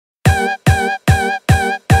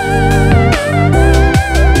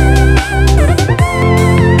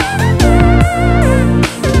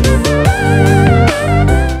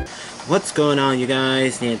going on, you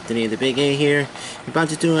guys? Anthony the Big A here. I'm about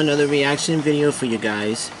to do another reaction video for you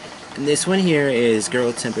guys. And this one here is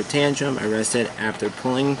Girl Temper Tantrum Arrested After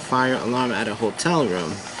Pulling Fire Alarm at a Hotel Room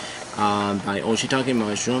by Oshitake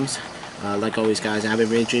Mushrooms. Like always, guys, I have an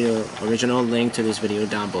original link to this video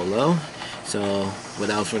down below. So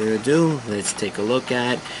without further ado, let's take a look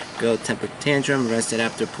at Girl Temper Tantrum Arrested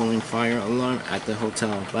After Pulling Fire Alarm at the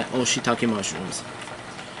Hotel by Oshitake Mushrooms.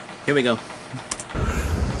 Here we go.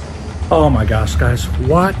 Oh my gosh, guys,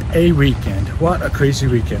 what a weekend. What a crazy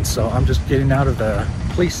weekend. So I'm just getting out of the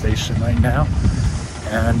police station right now,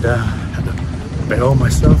 and had to bail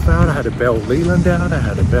myself out. I had to bail Leland out. I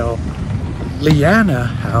had to bail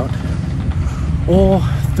Leanna out. All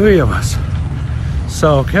three of us.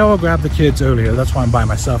 So Carol grabbed the kids earlier. That's why I'm by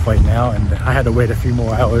myself right now, and I had to wait a few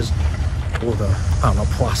more hours for the, I don't know,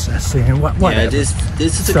 processing and whatever. Yeah, this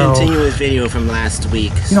is a continuous video from last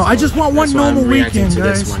week. You know, I just want one normal weekend,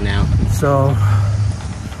 guys. This one now. So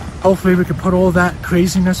hopefully we can put all that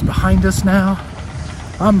craziness behind us now.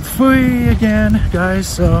 I'm free again, guys.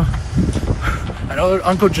 So I know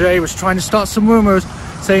Uncle Jay was trying to start some rumors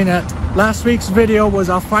saying that last week's video was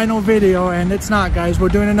our final video, and it's not, guys. We're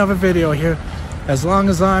doing another video here. As long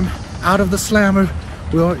as I'm out of the slammer,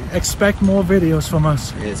 we'll expect more videos from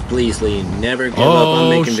us. Yes, please, Lee. Never give up on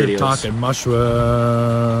making videos. Talking mushrooms.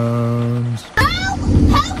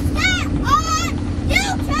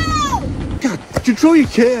 God, control your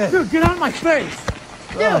kid. Dude, get out of my face.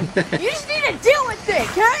 Dude, you just need to deal with it,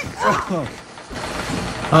 okay?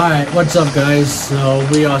 Alright, what's up, guys? So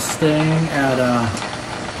we are staying at a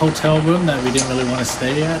hotel room that we didn't really want to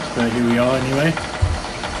stay at, but here we are anyway.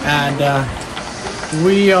 And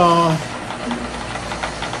we're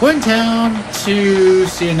in town to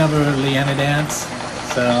see another Leanna dance.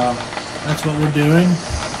 So that's what we're doing.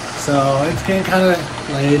 So it's getting kind of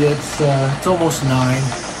late. It's almost 9.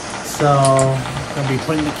 So I'm gonna be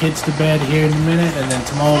putting the kids to bed here in a minute, and then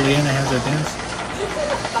tomorrow Leanna has her dance.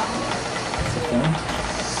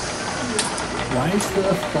 Why is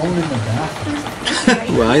the phone in the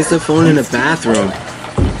bathroom? Why is the phone in the bathroom?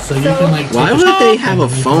 So you can, like, why would they have a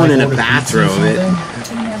phone in a bathroom?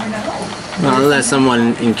 Well, unless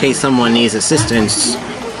someone, in case someone needs assistance,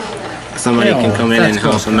 somebody can come in and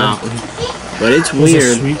help them out. But it's weird.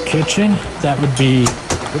 A sweet kitchen that would be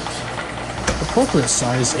appropriate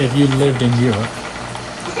size if you lived in Europe.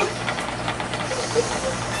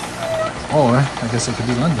 Or I guess it could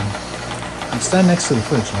be London. And stand next to the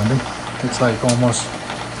fridge, London. It's like almost.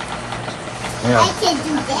 Yeah. I can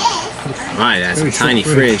do this. Alright, that's a tiny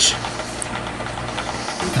fridge.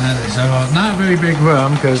 So not a very big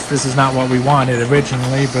room, because this is not what we wanted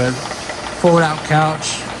originally, but fold out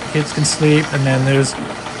couch, kids can sleep, and then there's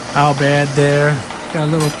our bed there. Got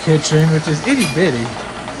a little kitchen, which is itty bitty.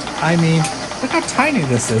 I mean, look how tiny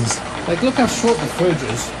this is. Like, look how short the fridge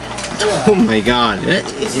is. Yeah. Oh my god, it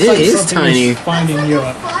like is tiny. Find in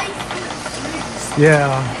Europe.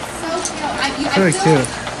 Yeah. Very cute.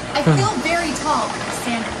 I feel very tall for the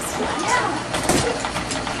standards.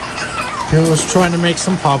 He was trying to make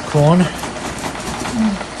some popcorn.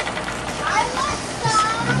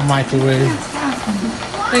 Microwave.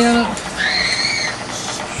 Hey, Anna.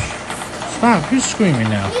 Stop, you're screaming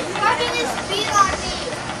now. He's rubbing his feet on me.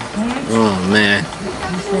 Oh man.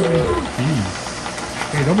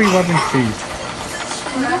 Hey, don't be rubbing feet.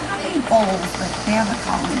 We're not having bowls, but they have a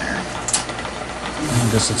colander. I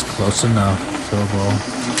guess it's close enough. So, well,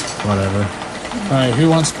 whatever. Alright, who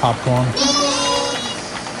wants popcorn?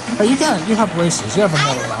 Oh, you can't. You have braces. You have a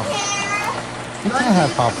metal mouth. You can't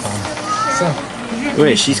have popcorn. So,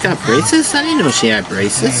 Wait, she's got braces? I didn't know she had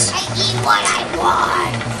braces. I eat what I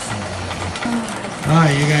want.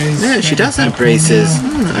 alright, you guys. Yeah, she does have braces.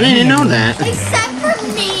 I didn't know that. Except for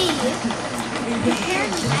me.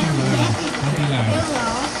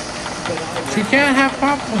 She can't have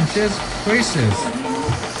popcorn. She has braces.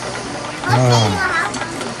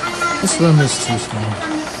 This room is too small.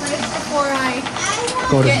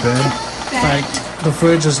 Go to bed. Like, the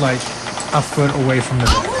fridge is like a foot away from the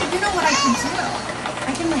bed. Oh, you know what I can do?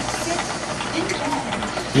 I can, like, sit in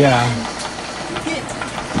bed. Yeah.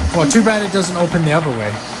 Well, too bad it doesn't open the other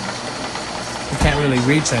way. You can't really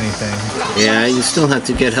reach anything. Yeah, you still have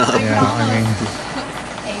to get up. Yeah, I mean.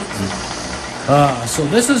 So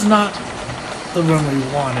this is not the room we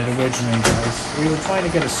wanted originally, guys. We were trying to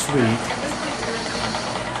get a suite.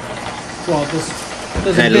 Well, there's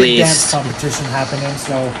a big dance competition happening,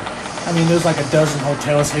 so I mean, there's like a dozen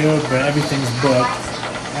hotels here, but everything's booked.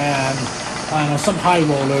 And I don't know, some high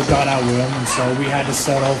roller got our room, and so we had to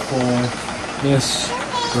settle for this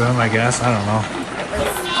room, I guess. I don't know.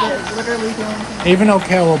 Literally doing. Even though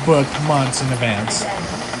Carol booked months in advance.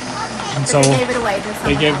 And But so they gave it away to they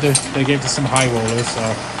someone else. gave to some high rollers. So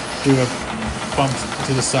we were bumped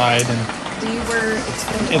to the side, and We were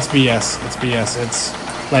expendable. it's BS. It's BS. It's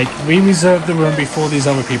like we reserved the room before these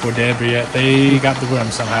other people did, but yet they got the room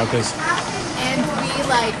somehow because And we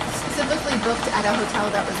like specifically booked at a hotel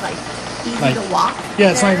that was like easy Like, to walk.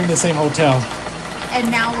 yeah, it's not there. even the same hotel. And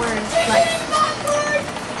now we're like,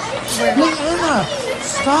 Leanna,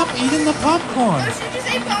 stop eating the popcorn.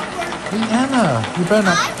 Leanna, you better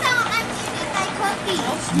not.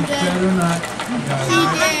 You better not.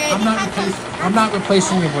 I'm not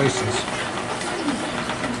replacing your voices.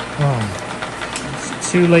 Oh,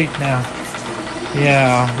 it's too late now.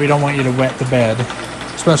 Yeah, we don't want you to wet the bed,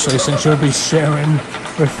 especially since you'll be sharing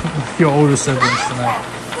with your older siblings tonight.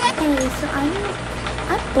 Hey, so I'm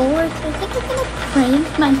bored. I think I'm gonna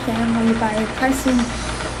prank my family by pressing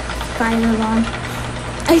fire alarm.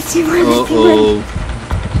 I see where this went.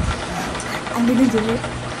 I'm gonna do it.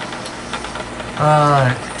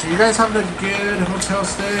 Alright, so you guys having a good hotel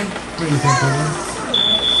stay? What do you think, Dylan?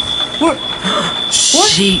 What?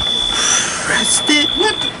 She pressed it?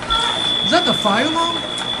 What? Is that the fire alarm?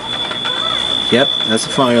 Yep, that's a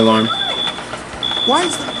fire alarm. Why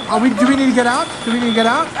is that? Do we need to get out? Do we need to get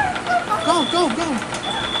out? Go, go, go.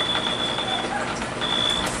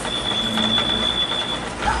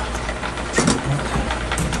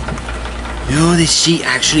 Yo, this she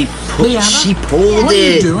actually pulled. Leanna? She pulled What are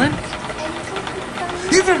you it. doing?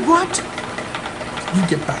 You did what? You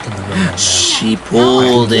get back in the room right now. She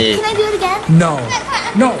pulled it. Can I do it again? No.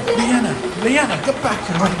 No, Leanna, get back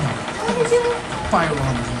here right now. Can I do it? Fire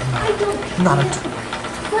alarm is I don't. not a toy.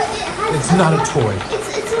 But it has It's not a toy.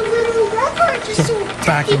 It's a little rubber just Get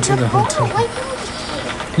back into the hotel. Why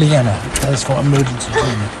can't Leanna, that is for emergency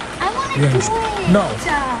treatment. I want You to do understand? it. No.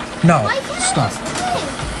 No, Why can't stop. I do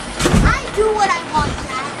it? I do what I want,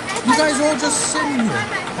 Dad. You guys all just sitting here.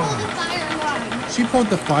 She pulled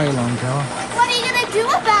the fire alarm, Cal. What are you gonna do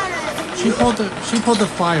about it? She pulled the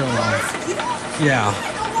fire alarm. Yeah.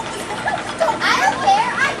 I don't care.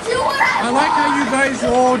 I do what I like how you guys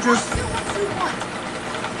all just.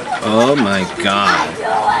 Oh my god. do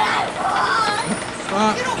what I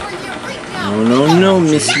want. Get over here right now. No, no, no,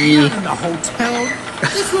 Missy. In the hotel.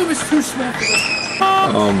 This room is too small.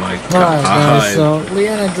 Oh my Alright guys, god. so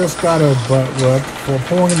Leanna just got her butt whooped for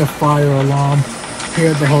pulling the fire alarm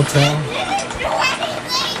here at the hotel. Didn't do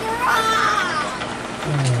anything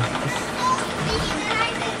wrong.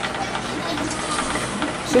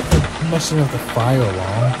 Except for messing with the fire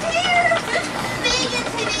alarm.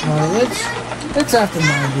 It's after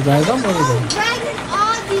 9, you guys. I'm ready to.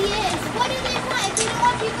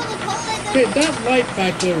 Hey, that light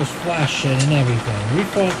back there was flashing and everything. We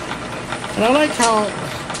thought, and I like how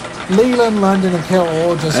Leland, London, and Kel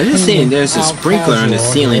all just. I just came seen there's a out sprinkler on the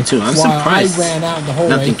casual ceiling here, too. I'm while surprised I ran out the whole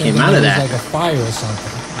nothing came out of that. Like a fire or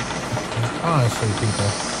something. Honestly, people,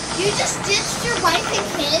 You just ditched your wife and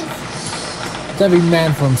kids? it's every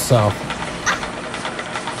man for himself.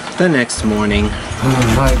 The next morning.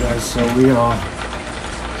 Hi guys, so we are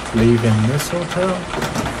leaving this hotel,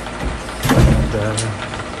 and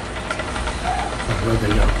where'd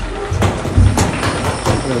they go?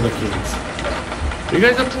 Where are the keys? You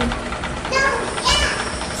guys up to?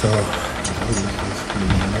 So we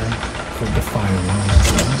put the fire alarm.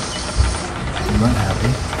 I'm not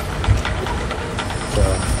happy. So,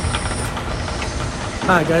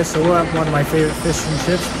 hi guys, so we're at one of my favorite fish and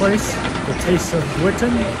chips place, the Taste of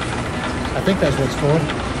Britain. I think that's what it's called.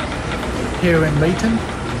 Here in Leighton.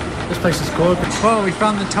 This place is called. Oh, we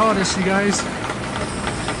found the TARDIS, you guys.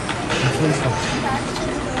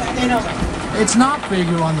 It's not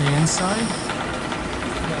bigger on the inside.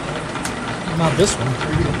 Not this one.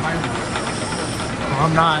 Oh,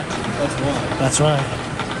 I'm not. That's right.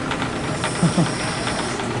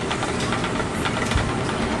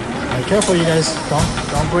 Be careful, you guys.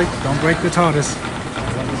 Don't break the TARDIS.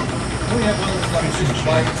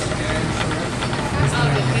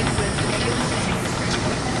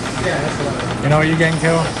 You know what you're getting,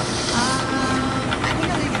 Carol?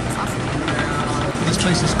 This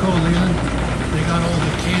place is cool, Leland. They got all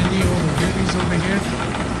the candy, all the goodies over here.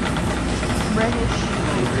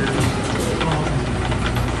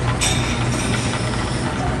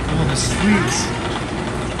 All the sweets.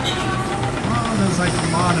 Oh, there's like a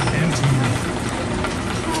lot of empty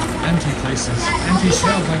places. Empty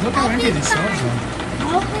shelves. Like, look how empty these shelves are.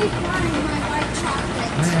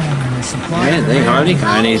 Man, they supply. Yeah, they hardly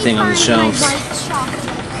got anything on the shelves.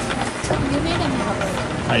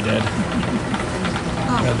 I did.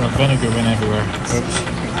 Got the vinegar went everywhere. Oops.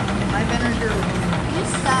 My vinegar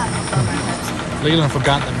Leland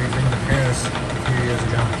forgot that we bring the pears a few years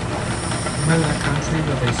ago. Remember that country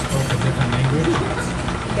where they spoke a different language?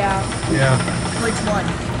 Yeah. Yeah. Which one?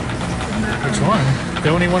 Which one? The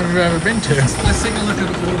only one we've ever been to. Let's take a look at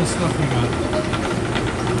all the stuff we got.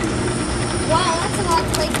 Wow, that's a lot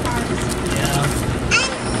of play cards. Yeah.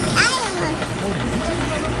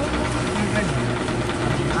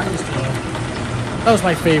 That was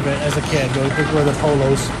my favorite as a kid, were the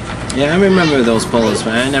polos. Yeah, I remember those polos,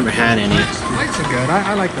 but I never had any. Flights are good.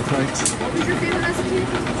 I like the flights. What was your favorite as a kid?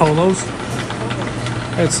 Polos.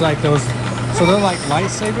 It's like those, so they're like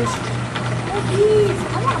lightsabers. Oh, geez.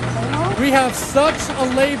 I want a polo. We have such a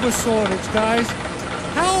labor shortage, guys.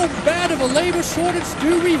 How bad of a labor shortage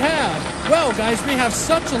do we have? Well, guys, we have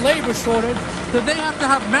such a labor shortage that they have to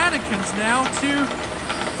have mannequins now to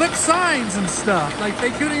flip signs and stuff. Like,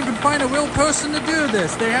 they couldn't even find a real person to do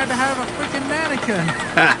this. They had to have a freaking mannequin.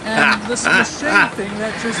 And this machine thing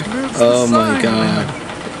that just moves the sign. Oh my god.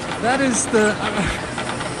 Around. That is the...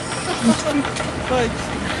 like,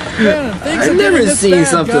 man, things I've are never getting this seen bad,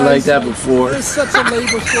 something guys. like that before. There's such a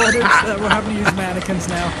labor shortage that we're having to use mannequins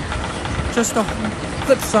now. Just to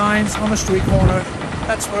flip signs on the street corner.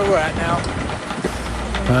 That's where we're at now.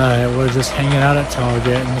 Alright, we're just hanging out at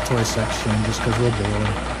Target in the toy section just because we're bored.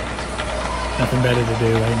 Nothing better to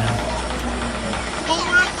do right now. Oh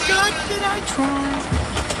my god, did I try?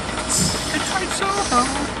 I tried so hard.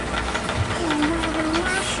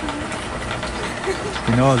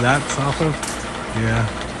 You know what that's off of? Yeah.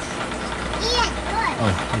 Oh,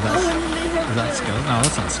 is that skeleton? No,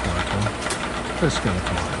 that's not skeleton. That's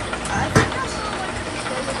skeleton.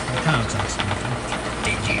 It kind of looks like skeleton.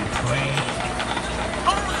 Did you pray?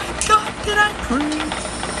 Oh my god, did I pray?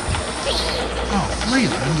 Oh,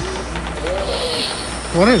 Leland.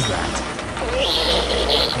 What is that?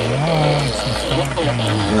 Oh, it's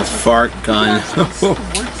The fart gun.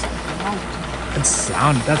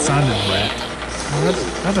 that sounded rat.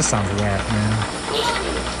 That just sounds rat, man.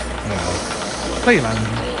 Yeah.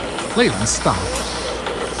 Leland, stop.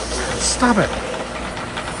 Stop it.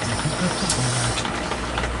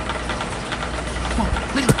 Come on,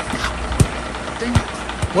 Leland. Dang it.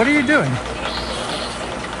 What are you doing?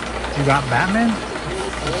 You got Batman?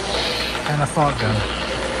 And a fart gun.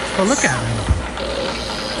 Oh, look at him.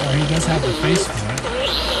 Oh, he does have the face for it.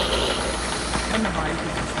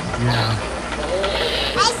 Yeah.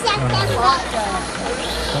 Fart gun.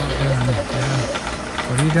 Yeah.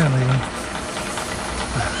 What are you doing, Leland?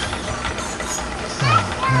 Oh,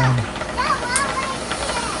 man.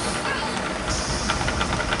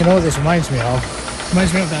 You know what this reminds me of?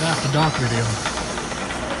 Reminds me of that After Dark video.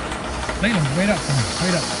 Leland, wait up for me.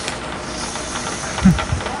 Wait up.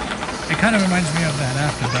 It kind of reminds me of that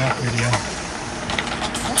After Dark video.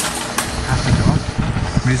 After Dark?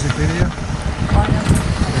 Music video?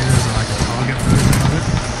 There's like a Target version of it.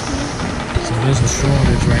 So there's a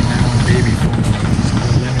shortage right now in baby formula. So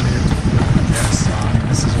they're limited. Yes,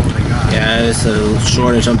 this is what they got. Yeah, there's a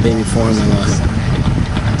shortage on baby formula.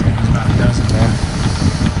 About a dozen more.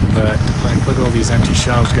 But like, look at all these empty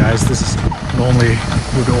shelves, guys. This is normally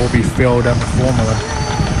would all be filled up with formula.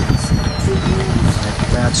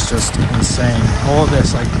 That's just insane. All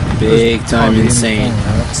this, like, big time insane.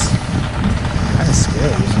 That's kind of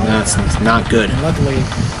scary. You know? That's not good. And luckily,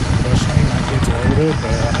 fortunately, my kids are older,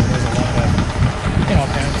 but there's a lot of, you know,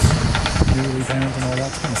 parents, newly parents and all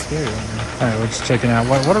that's kind of scary right now. Alright, we're just checking out.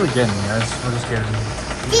 What are we getting, guys? We're just getting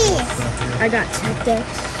stuff here. I got tech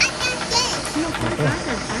decks. No, I've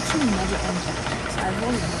actually never owned tech decks. I've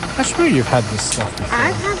always owned. I swear you've had this stuff before.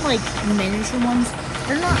 I've had like miniature ones.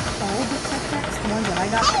 They're not called tech decks. The ones that I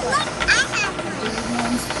got, but the big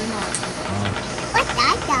ones, they're not. What's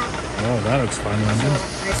that? Oh, that looks fun, London.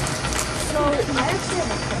 So I actually have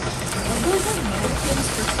a question. Are those like mannequins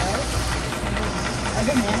for sale? Are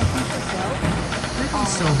they mannequins for sale? They don't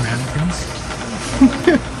sell mannequins.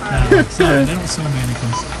 No, sorry, they don't sell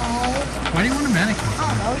mannequins. Why do you want a mannequin? I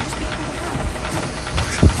don't know, just because of that.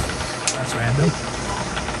 That's random.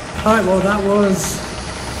 Alright, well that was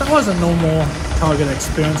a normal Target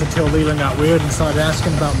experience until Leland got weird and started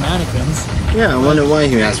asking about mannequins. Yeah, I wonder why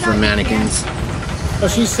he asked for mannequins. Well,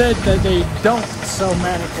 she said that they don't sell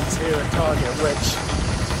mannequins here at Target, which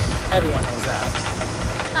everyone knows that.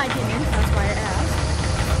 I didn't, that's why I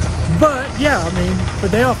asked. But yeah, I mean, but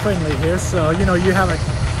they are friendly here, so you know, you have a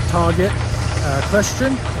Target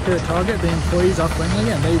question here at Target, the employees are friendly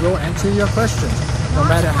and they will answer your questions, no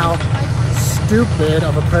matter how stupid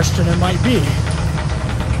of a question it might be.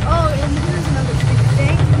 Oh, and here's another tricky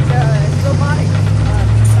thing. The robotic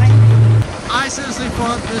sign. I seriously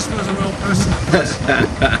thought this was a real person.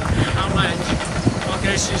 I'm like,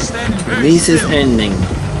 okay, she's standing very Lease is still. ending.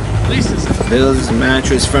 Lease is ending. Builds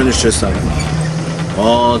mattress furniture site.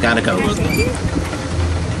 Oh, gotta go.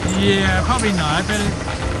 Yeah, probably not. I bet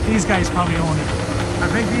these guys probably own it. I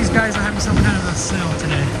think these guys are having some kind of a sale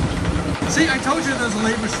today. See, I told you there's a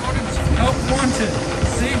labor shortage. Help wanted.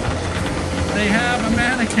 See? They have a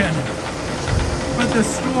mannequin. But the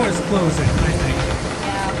store is closing, I think.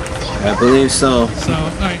 I believe so. So,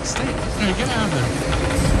 alright, stay. Alright, get out of there.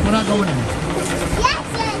 We're not going in.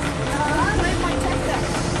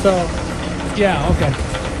 So, yeah, okay.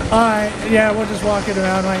 Alright, yeah, we're just walking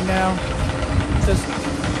around right now. Just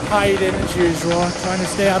hiding as usual, trying to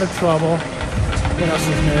stay out of trouble. What else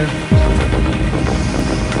is new?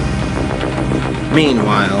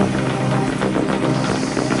 Meanwhile,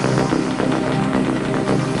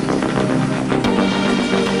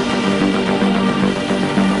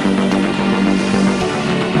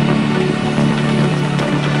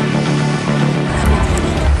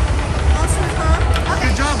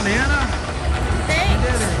 Good job, Leanna. Thanks. You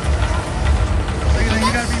did it. You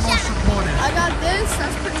gotta be more supportive. I got this.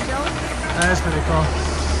 That's pretty dope. That is pretty cool.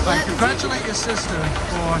 Like, congratulate your sister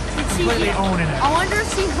for completely owning it. I wonder if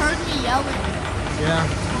she heard me yelling. Yeah.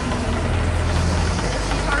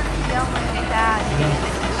 She heard me yelling bad.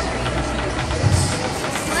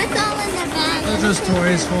 What's all in the bag? Those are just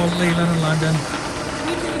toys for Leland in London.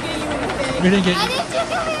 We didn't get you.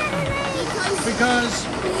 Because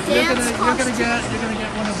you're gonna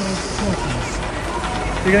get one of those trophies.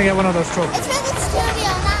 You're gonna get one of those trophies. It's for the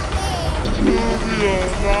studio, not me.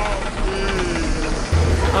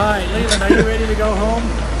 Alright, Leland, are you ready to go home?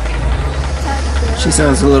 she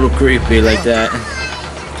sounds a little creepy like that.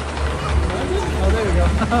 Oh, there we go.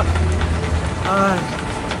 Alright.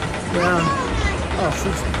 Yeah. Oh,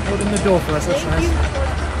 she's holding the door for us. That's nice.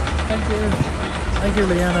 Thank you. Thank you,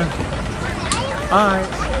 Leanna. Alright.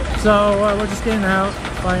 So, we're just getting out,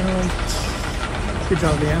 finally. Good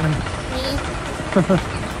job, Leanna.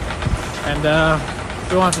 And,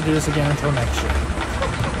 we won't have to do this again until next year.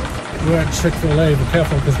 We're at Chick-fil-A. Be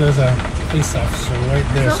careful because there's a police officer right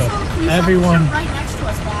there. So everyone, right next to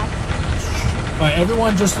us, Dad. right,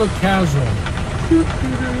 everyone just look casual.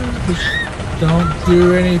 Don't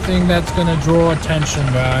do anything that's gonna draw attention,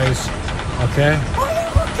 guys. Okay?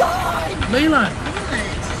 Oh my God! Leland.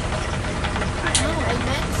 No, I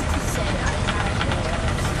meant to say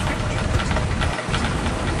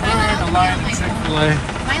The line at Chick-fil-A.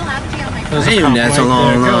 Am I allowed to be on my phone? There's Hey, a cop that's right a long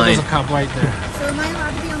there. Girl, line. there's a cop right there. So am I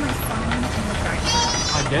allowed to be on my phone in the dark?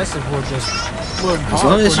 I guess if we're just As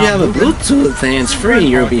long as you have a Bluetooth hands-free,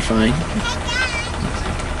 you'll be fine.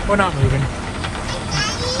 We're not moving.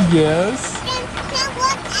 Yes.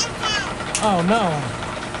 Oh no,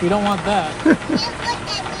 we don't want that.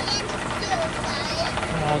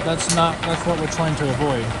 Well, that's what we're trying to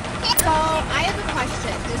avoid. So I have a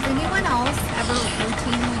question. Does anyone else ever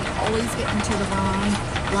routinely always get into the wrong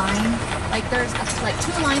line? Like there's like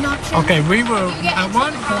two line options. Okay, we were You get at into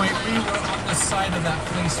one the point wrong we were on the side of that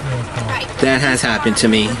police vehicle, Right. That has happened to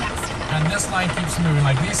me. and this line keeps moving.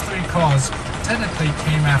 Like these three cars technically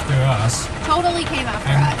came after us, Totally came after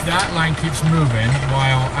and us. that line keeps moving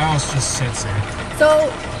while ours just sits there. So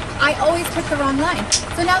I always pick the wrong line.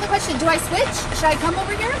 So now the question, do I switch? Should I come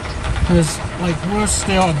over here? Because like we're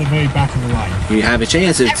still at the very back of the line. You have a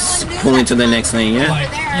chance of pulling to the next lane, yeah?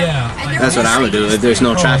 Like, yeah, like That's what I would do if there's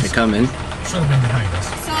no traffic coming. Should have been behind us.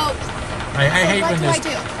 So I hate what when do there's I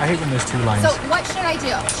do? I hate when there's two lines. So what should I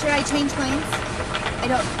do? Should I change lanes?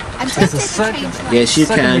 I'm It's tempted the to second- change lanes. Yes, you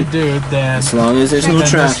Second can. we do, then As long as there's no then this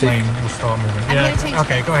traffic. lane will start moving. I'm gonna change Yeah.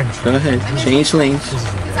 Okay, go ahead. and Go ahead, change lanes. This is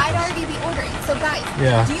Because good. I'd already be ordering. So guys,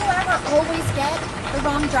 Yeah. do you ever always get the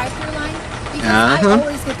wrong drive-through line? Because I Uh-huh.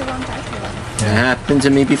 always get the wrong drive-through line. That happened to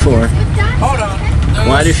me before. If that's Hold on.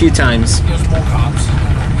 Quite a few times. There's more cops.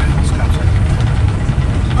 There's cops right there.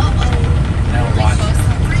 Uh-oh. Now Really watch. close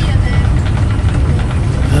to three of them.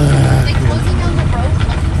 Are they closing down the road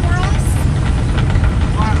looking for us?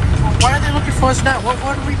 Why are they looking for us now?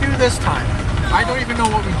 What did we do this time? I don't even know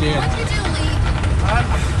what we did. What'd you do, Lee? Uh,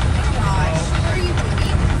 Gosh, what are you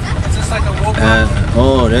doing? It's just like a woke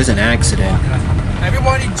Oh, there's an accident.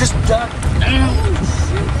 Everybody just duck.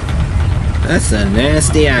 That's a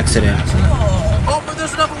nasty accident. Oh, but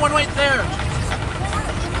there's another one right there.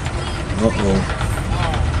 Uh-oh.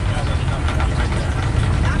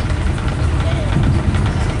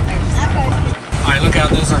 Alright, look out,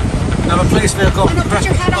 there's another police vehicle. Oh no, put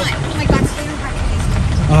your hat on. Oh my God, stay on recognize.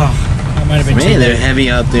 Oh, that might have been Man, too they're late. heavy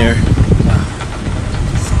out there.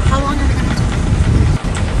 How long are we gonna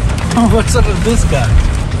have to Oh, what's up with this guy?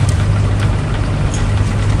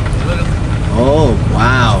 Look at Oh,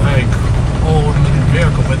 wow. very old looking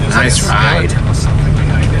vehicle, but there's Nice like a ride. skeleton or something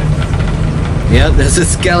behind it. Yep, that's a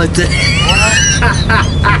skeleton.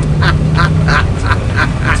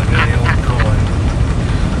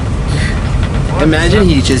 Imagine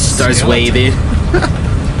he just starts waving.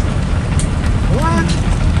 What?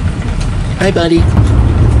 Hi, buddy.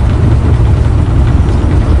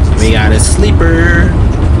 We got a sleeper.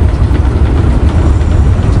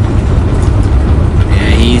 Yeah,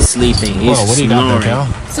 he's sleeping. He's Whoa, what do you got there, snoring.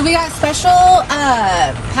 Cal? So we got special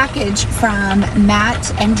package from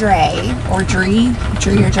Matt and Dre, or Dree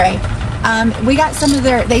or Dre. We got some of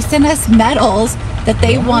their, they sent us medals that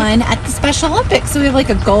they won at the Special Olympics. So we have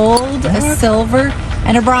like a gold, a silver,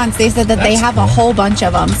 and a bronze. They said that they have a whole bunch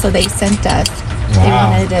of them, so they sent us. They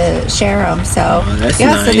wanted to share them. So that's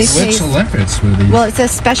yeah, nice. so they say, Which Olympics were these? well, it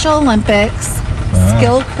says Special Olympics,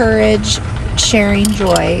 skill, courage, sharing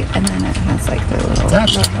joy, and then it has like the little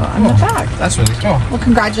That's logo really on the cool. back. That's really cool. Well,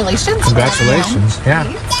 congratulations. Congratulations. Yeah.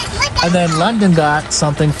 And then London got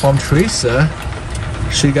something from Teresa.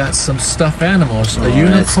 She got some stuffed animals. Oh, A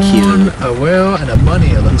that's unicorn, cute. a whale, and a bunny,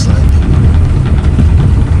 it looks like.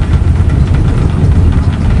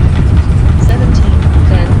 17,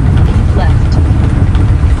 10, left.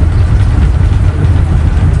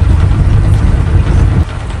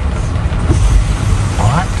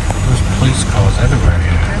 What? There's police cars everywhere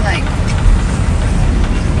here. They're like,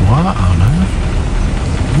 What on earth?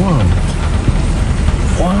 Whoa.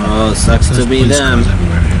 What? Oh, sucks to There's be police them. cars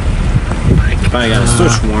everywhere here. Probably got a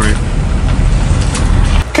search warrant.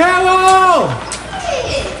 Carol!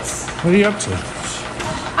 What are you up to?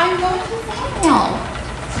 I'm going to Daniel.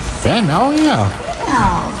 Ben? Oh, yeah.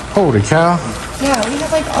 Yeah. Holy cow. Yeah, we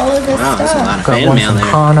have like all of this Wow, that's a lot stuff. of Got fan one mail from there.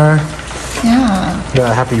 Connor. Yeah.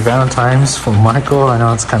 Got a Happy Valentine's from Michael. I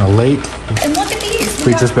know it's kind of late. And look at these.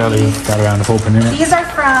 We just barely got around to opening it. These are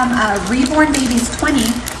from Reborn Babies 20.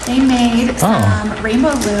 They made some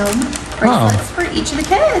Rainbow Loom bracelets for each of the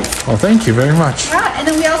kids. Well, thank you very much. Yeah, and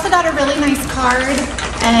then we also got a really nice card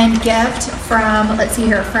and gift from, let's see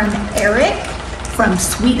here, from Eric from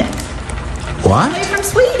Sweden. What? Hey, from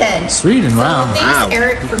Sweden. Sweden, wow. Thanks, Wow.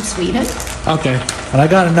 Eric from Sweden. Okay. And I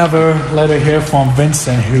got another letter here from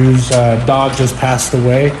Vincent, whose dog just passed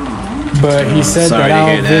away. But he said sorry that to our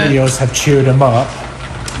hear that. videos have cheered him up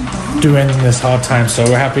during this hard time. So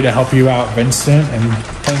we're happy to help you out, Vincent, and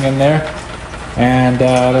hang in there. And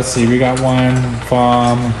let's see, we got one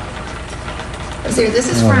from So this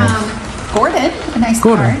is from Gordon. A nice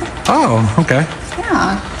Gordon. card. Oh, okay.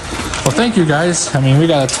 Yeah. Well, thank you guys. I mean, we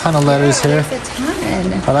got a ton of letters here. There's a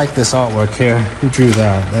ton. I like this artwork here. Who drew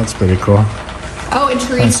that? That's pretty cool. Oh, and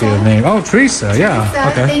Let's see her Teresa. name. Oh, Teresa. Yeah. Teresa,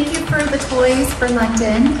 Okay. thank you for the toys for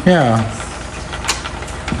London. Yeah.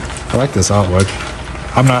 I like this artwork.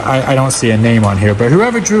 I don't see a name on here, but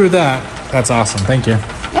whoever drew that, that's awesome. Thank you.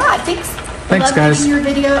 Yeah, thanks. Thanks, Love guys. getting your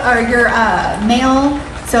video or your mail.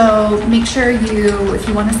 So make sure you, if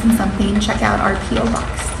you want to send something, check out our PO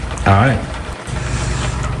box. All right.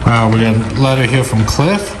 Wow, we got a letter here from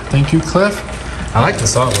Cliff. Thank you, Cliff. I like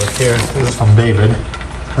this artwork here. This is from David.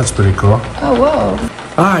 That's pretty cool. Oh, whoa.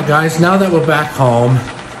 All right, guys, now that we're back home,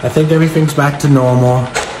 I think everything's back to normal.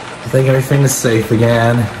 I think everything is safe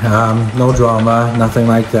again. No drama, nothing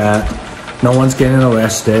like that. No one's getting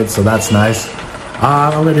arrested, so that's nice.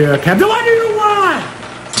 I'm gonna do a Captain. What do you want?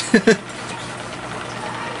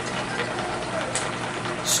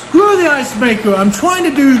 Screw the ice maker. I'm trying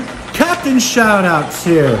to do Captain shout-outs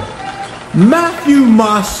here. Matthew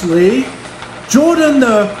Mosley, Jordan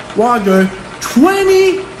the Wagger,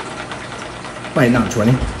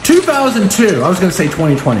 2002. I was going to say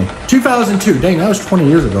 2020. 2002. Dang, that was 20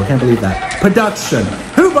 years ago. Can't believe that. Production.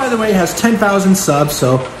 Who, by the way, has 10,000 subs,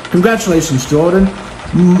 so congratulations, Jordan.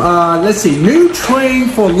 Let's see. New train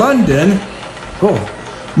for London. Oh.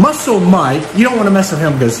 Muscle Mike. You don't want to mess with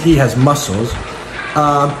him because he has muscles.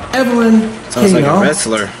 Evelyn Sounds like a Kino.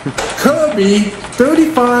 wrestler. Kirby,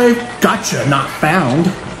 35. Gotcha, not found.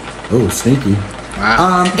 Oh, sneaky.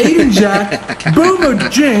 Wow. Aiden Jack, Boomer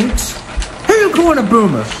Jinx, Hey Corner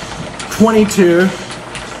Boomer, 22,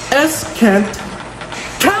 S. Kent,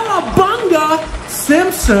 Cowabunga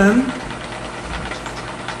Simpson,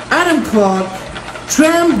 Adam Clark,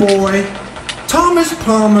 Tram Boy, Thomas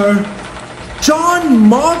Palmer, John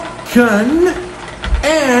Markin,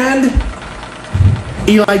 and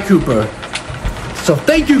Eli Cooper. So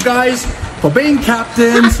thank you guys for being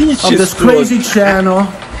captains He's of just this crazy channel.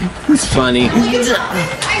 It's funny.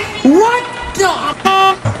 What the?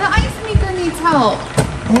 The ice maker needs help.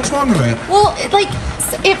 What's wrong with it? Well,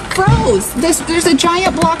 it froze. There's a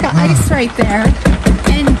giant block of ice right there,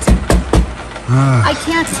 and I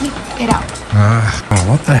can't take it out.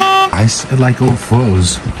 What the heck? It like all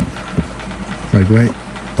froze. Like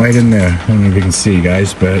right in there. I don't know if you can see,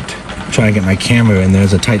 guys, but trying to get my camera in.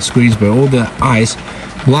 There's a tight squeeze, but all the ice,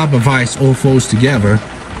 blob of ice, all flows together,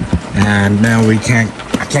 and now I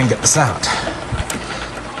can't get this out.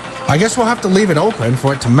 I guess we'll have to leave it open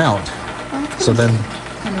for it to melt. So then,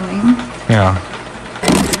 yeah.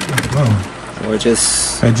 Or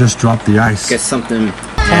just I just dropped the ice. get something.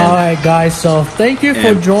 Alright guys, so thank you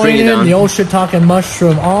for joining the Ocean Talking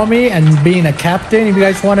Mushroom Army and being a captain. If you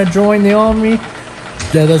guys want to join the army,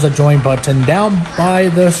 there's a join button down by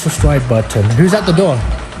the subscribe button. Who's at the door?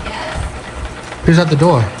 Who's at the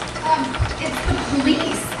door? It's the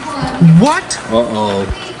police. Hello. What? Uh-oh.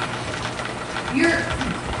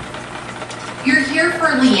 You're here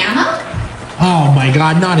for Leanna? Oh my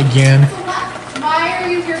god, not again. So why are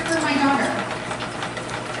you here for my daughter?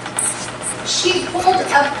 She pulled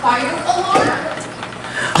a fire alarm?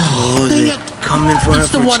 Oh, they're coming for her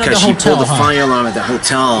because she pulled the fire alarm at the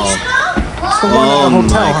hotel. Oh my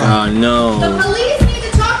god, no. The police need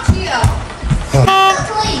to talk to you. The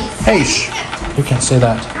police. Hey, shh. You can't say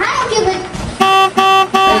that. I don't give a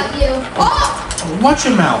about you. Oh! Watch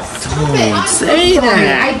your mouth. Don't say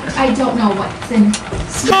that. I don't know what's in.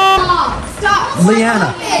 Stop!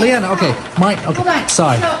 Leanna, okay. Hold on.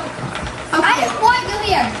 Sorry. I just want you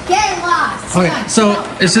here. Get lost. Okay, so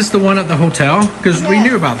is this the one at the hotel? Because we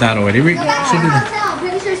knew about that already. Go back to the hotel. I'm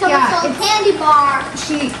pretty sure someone Yeah, stole a it's- candy bar.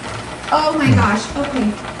 Oh my gosh. Okay.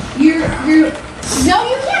 No,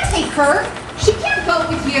 you can't take her. She can't go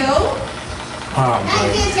with you. Oh, Now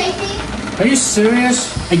you gonna take me? are you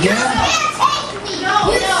serious? Again? You can't take me.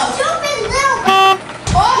 No, you no. stupid little.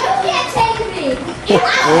 You can't take me.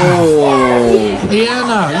 Oh.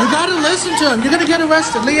 Leanna, you gotta listen to him. You're gonna get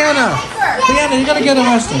arrested. Leanna, you gotta get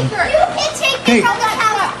arrested. You can take Hey. me from the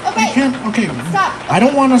house. You Okay. can't, okay. Stop. I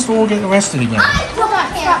don't want us to all get arrested again. Hold on.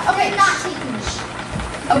 Stop. Okay. You're not taking me.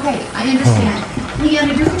 Okay. I understand.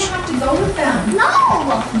 Leanna, you're gonna have to go with them. No.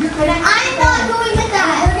 You're gonna. I'm not going with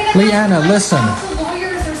that. Leanna, listen. Talk to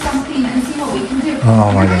lawyers or something and see what we can do.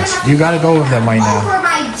 Oh my gosh, you gotta go with them right now. Over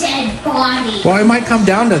my dead body. Well, it might come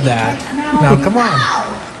down to that. Now, come on.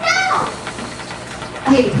 No.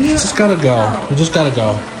 Hey, You just gotta go. You just gotta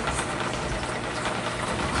go.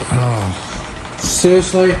 Oh,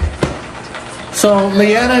 seriously? So,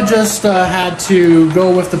 Leanna just had to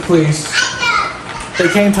go with the police. They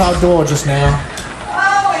came to our door just now.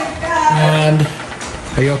 Oh my god. And,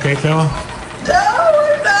 are you okay, Carol? No,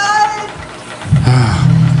 we're not.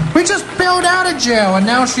 We just bailed out of jail, and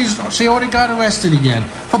now she already got arrested again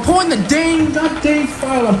for pulling the goddamn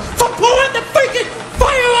fire alarm. For pulling the freaking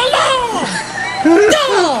fire alarm!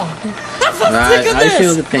 No! I'm so sick of this! I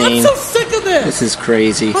feel the pain. I'm so sick of this! This is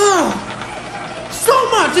crazy. So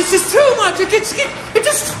much! This is too much! It just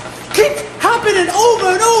keeps happening over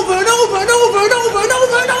and over and over and over and over and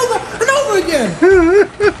over and over and over again!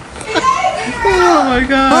 Oh my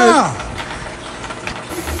god.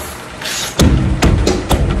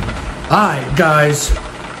 Alright, guys.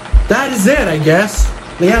 That is it, I guess.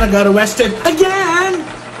 Leanna got arrested again!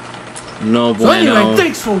 No So anyway, bueno.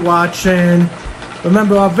 thanks for watching.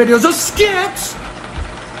 Remember, our videos are skips!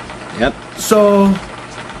 Yep. So,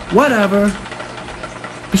 whatever.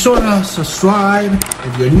 Be sure to subscribe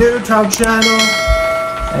if you're new to our channel.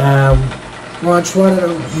 And watch when a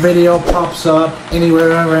video pops up anywhere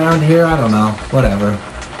around here. I don't know. Whatever.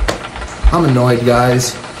 I'm annoyed,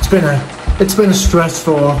 guys. It's been a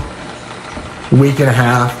stressful week and a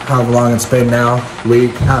half. However long it's been now.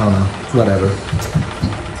 Week. I don't know. Whatever.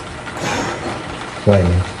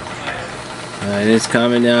 Wait. It's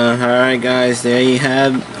coming down. Alright guys, there you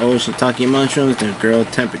have Ocean Talking Mushrooms. The girl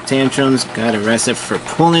temper tantrums got arrested for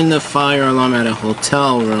pulling the fire alarm at a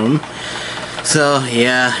hotel room. So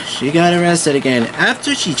yeah, she got arrested again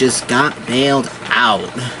after she just got bailed out.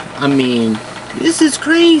 I mean, this is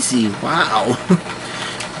crazy. Wow.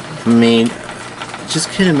 I mean, just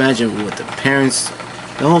can't imagine what the parents,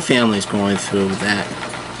 the whole family's going through with that.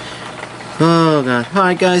 Oh god.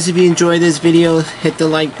 Alright guys, if you enjoyed this video, hit the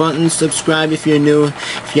like button, subscribe if you're new.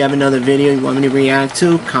 If you have another video you want me to react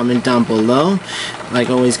to, comment down below. Like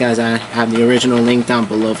always guys, I have the original link down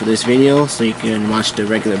below for this video, so you can watch the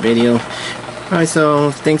regular video. Alright, so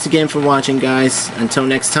thanks again for watching guys. Until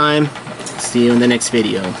next time, see you in the next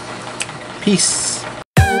video. Peace.